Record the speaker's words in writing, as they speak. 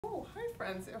Oh, hi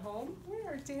friends at home. We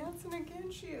are dancing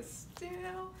again. She is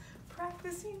still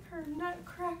practicing her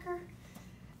nutcracker.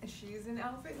 And she's in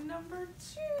outfit number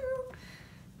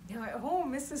 2. Now at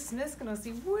home, Mrs. Smith's gonna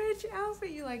see which outfit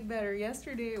you like better.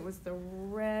 Yesterday it was the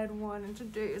red one and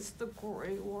today it's the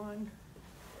gray one.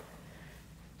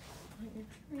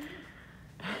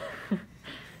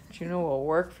 Juno will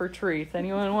work for treats.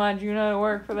 Anyone want Juno to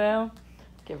work for them?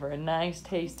 Give her a nice,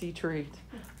 tasty treat.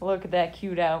 Look at that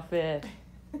cute outfit.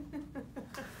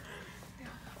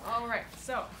 All right,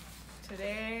 so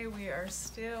today we are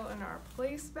still in our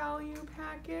place value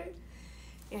packet,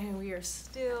 and we are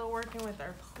still working with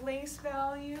our place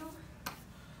value.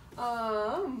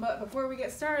 But before we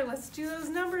get started, let's do those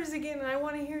numbers again, and I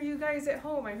want to hear you guys at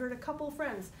home. I heard a couple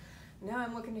friends. Now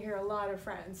I'm looking to hear a lot of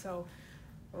friends. So,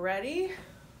 ready?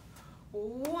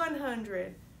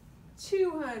 100,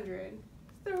 200,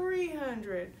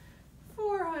 300,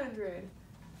 400,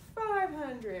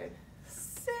 500,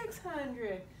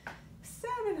 600,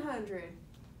 700,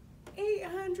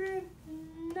 800,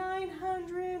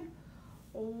 900,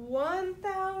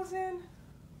 1,000,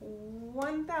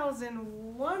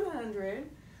 1,100.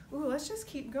 Ooh, let's just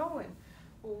keep going.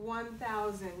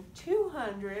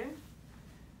 1,200,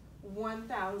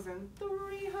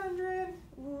 1,300.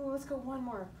 Ooh, let's go one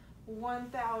more.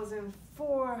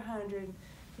 1,400.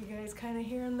 You guys kind of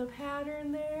hearing the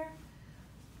pattern there?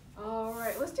 All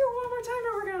right, let's do it one more time,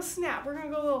 and we're gonna snap. We're gonna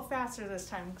go a little faster this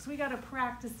time because we gotta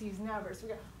practice these numbers. We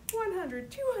got 100,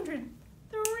 200,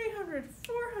 300,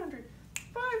 400,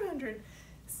 500,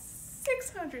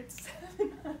 600,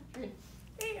 700,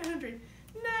 800,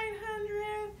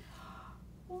 900,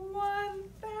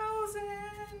 1,000,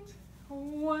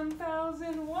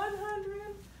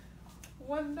 1,100,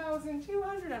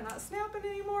 1,200. I'm not snapping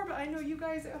anymore, but I know you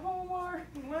guys at home are.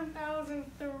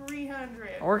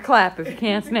 1,300. Or clap if you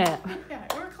can't snap. Yeah,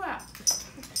 or clap.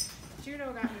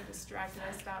 Juno got me distracted.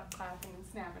 I stopped clapping and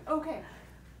snapping. Okay,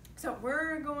 so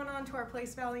we're going on to our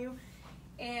place value,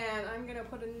 and I'm going to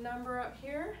put a number up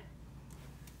here.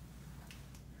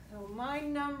 So my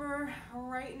number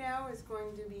right now is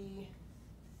going to be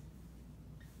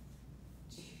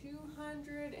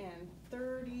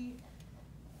 230.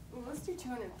 Let's do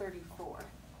 234.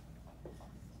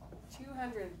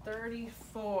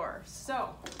 234.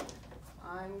 So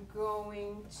I'm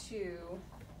going to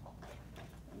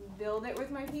build it with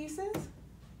my pieces.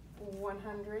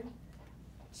 100,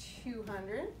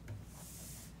 200.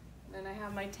 Then I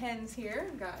have my tens here.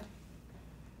 I've got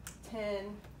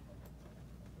 10,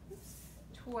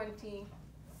 20,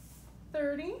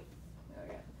 30. I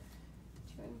got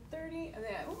 2 and 30. And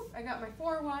then I got my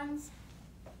 4 ones.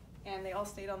 And they all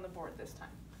stayed on the board this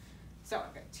time. So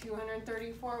I've got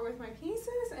 234 with my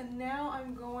pieces, and now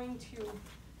I'm going to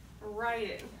write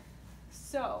it.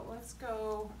 So let's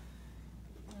go,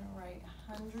 I'm gonna write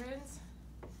hundreds.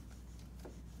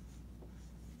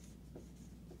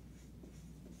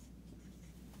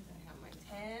 I have my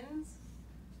tens.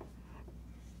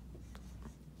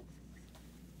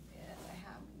 And I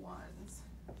have ones.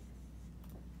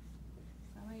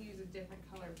 I'm gonna use a different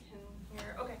color pen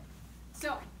here. Okay,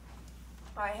 so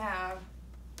I have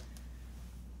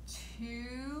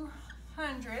 2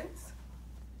 hundreds.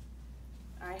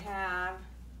 I have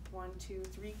 1, 2,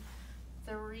 3,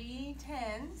 3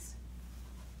 tens.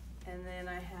 And then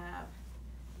I have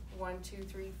 1, 2,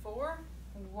 3, 4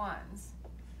 ones.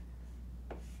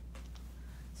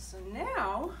 So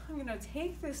now I'm gonna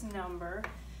take this number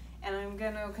and I'm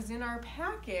gonna, because in our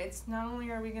packets, not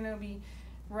only are we gonna be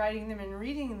writing them and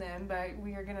reading them, but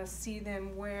we are gonna see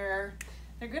them where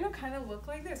they're gonna kind of look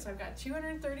like this. So I've got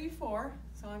 234,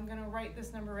 so I'm gonna write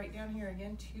this number right down here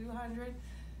again,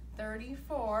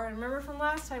 234. And remember from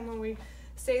last time when we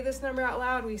say this number out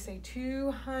loud, we say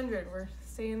 200. We're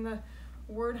saying the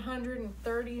word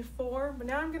 134, but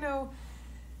now I'm gonna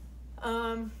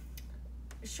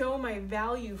show my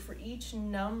value for each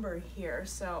number here.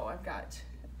 So I've got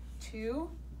 2,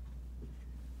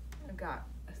 I've got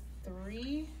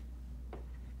 3,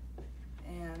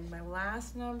 and my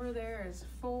last number there is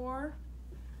 4.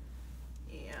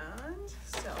 And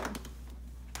so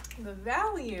the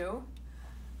value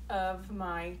of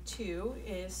my 2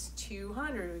 is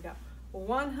 200. We got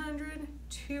 100,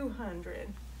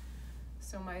 200.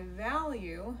 So my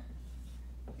value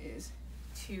is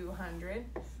 200.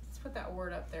 Let's put that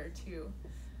word up there too,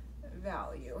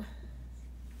 value.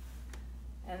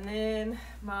 And then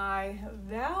my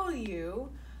value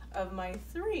of my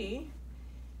 3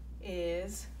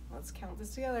 is, let's count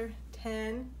this together,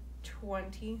 10,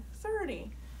 20,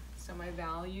 30. So my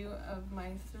value of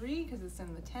my 3, because it's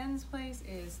in the tens place,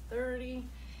 is 30.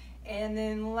 And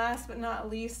then last but not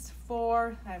least,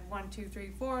 4. I have 1, 2,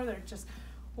 3, 4. They're just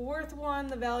worth 1.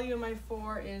 The value of my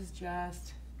 4 is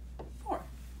just 4.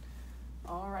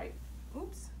 All right.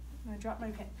 Oops, I dropped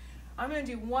my pen. I'm going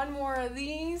to do one more of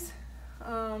these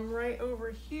right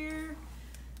over here.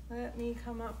 Let me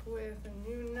come up with a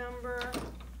new number.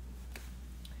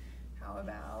 How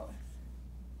about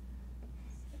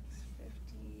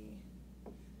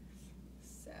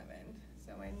 657?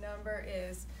 So my number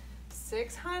is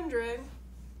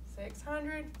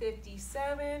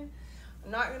 657.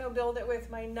 I'm not going to build it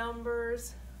with my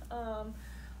numbers,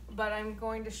 but I'm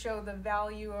going to show the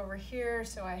value over here.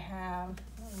 So I have,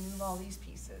 I'll move all these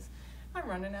pieces. I'm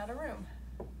running out of room.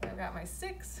 I've got my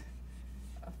 6,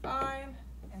 a 5,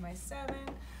 and my 7.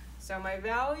 So my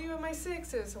value of my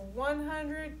 6 is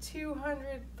 100,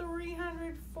 200,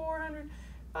 300, 400,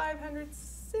 500,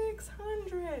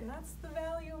 600. And that's the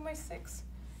value of my 6.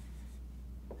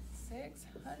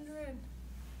 600.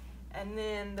 And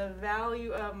then the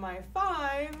value of my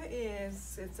 5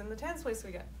 is, it's in the tens place. So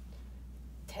we got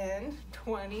 10,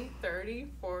 20, 30,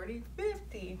 40,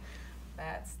 50.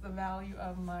 That's the value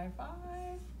of my 5.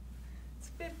 It's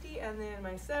 50. And then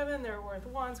my 7, they're worth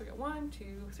 1. So we got 1, 2,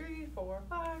 3, 4,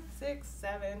 5, 6,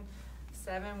 7.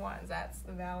 7 ones. That's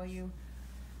the value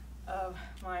of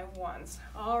my ones.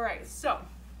 All right. So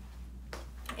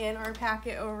in our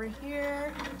packet over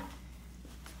here,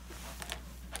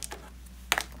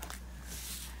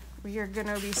 we are going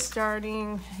to be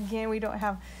starting, again, we don't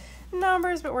have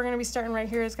numbers, but we're going to be starting right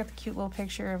here. It's got the cute little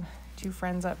picture of 2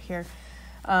 friends up here.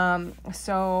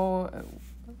 So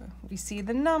we see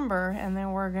the number, and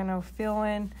then we're going to fill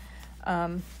in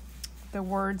the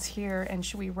words here. And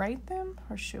should we write them,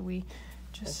 or should we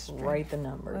just write the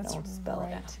number? Let's Don't spell it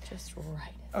write. out. Just write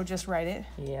it. Oh, just write it?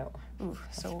 Yeah. Ooh,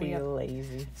 so be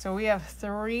lazy. So we have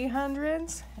 3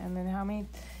 hundreds, and then how many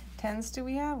tens do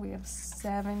we have? We have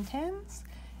 7 tens.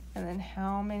 And then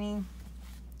how many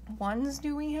ones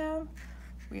do we have?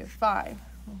 We have 5.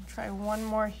 We'll try one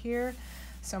more here.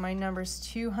 So my number's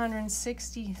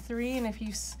 263. And if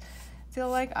you feel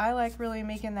like, I like really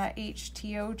making that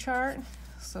HTO chart.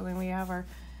 So then we have our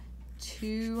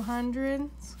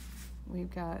 200s.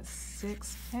 We've got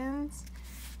 6 tens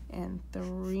and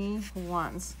 3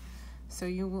 ones. So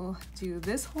you will do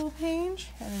this whole page,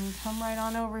 and then you come right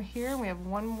on over here. We have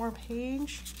one more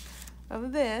page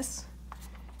of this.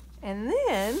 And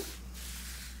then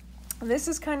this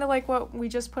is kind of like what we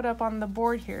just put up on the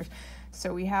board here.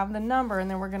 So we have the number, and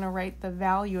then we're going to write the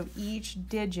value of each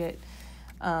digit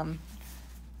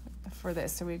for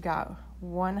this. So we've got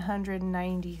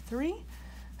 193.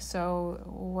 So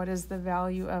what is the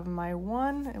value of my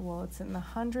 1? Well, it's in the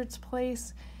hundreds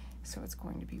place. So it's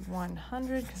going to be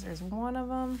 100 because there's 1 of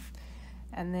them.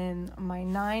 And then my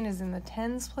 9 is in the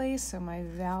tens place, so my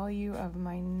value of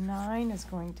my 9 is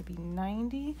going to be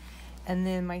 90. And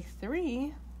then my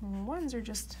 3 ones are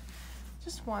just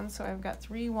 1, so I've got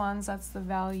 3 ones. That's the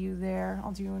value there.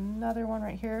 I'll do another one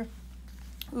right here.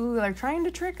 Ooh, they're trying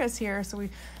to trick us here, so we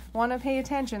want to pay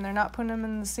attention. They're not putting them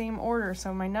in the same order,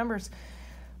 so my number's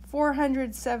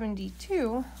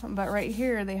 472, but right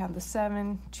here they have the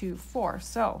 7, 2, 4.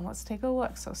 So let's take a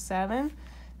look. So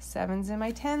 7's in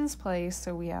my tens place,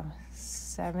 so we have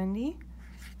 70.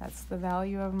 That's the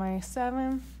value of my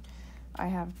 7. I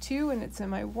have 2, and it's in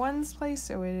my ones place,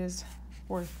 so it is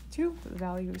worth 2. The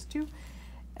value is 2.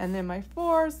 And then my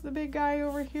 4 is the big guy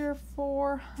over here,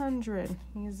 400.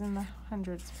 He's in the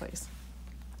hundreds place.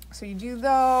 So you do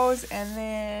those, and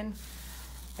then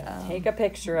take a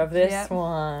picture of this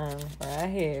one right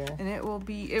here. And it will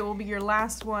be your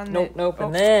last one. Nope.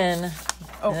 And then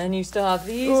you still have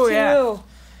these 2. Yeah.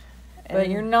 But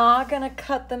you're not going to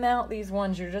cut them out, these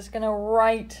ones. You're just going to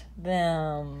write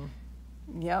them.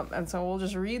 Yep, and so we'll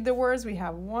just read the words. We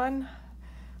have 1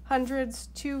 hundreds,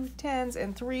 2 tens,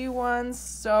 and 3 ones.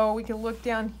 So we can look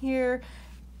down here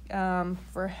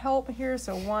for help here.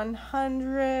 So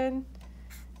 100,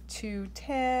 2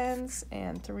 tens,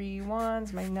 and 3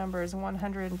 ones. My number is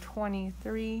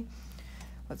 123.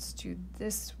 Let's do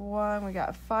this one. We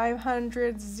got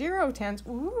 500, 0 tens,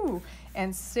 ooh,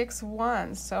 and 6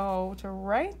 ones. So to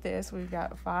write this, we've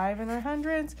got 5 in our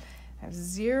hundreds. I have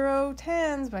 0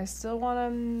 tens, but I still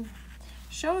want to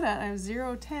show that I have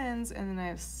 0 tens, and then I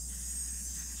have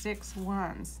 6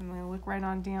 ones. And then I look right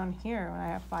on down here, and I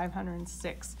have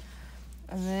 506.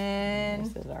 And then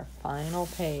this is our final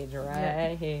page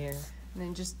right here. And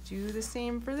then just do the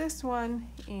same for this one,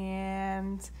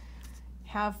 and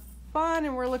have fun.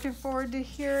 And we're looking forward to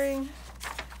hearing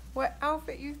what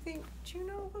outfit you think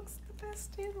Juno looks the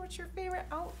best in. What's your favorite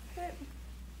outfit?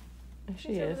 She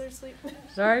She's over is. there sleeping.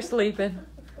 Sorry, sleeping.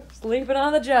 Sleeping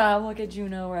on the job. Look at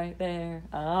Juno right there.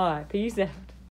 All right, peace out.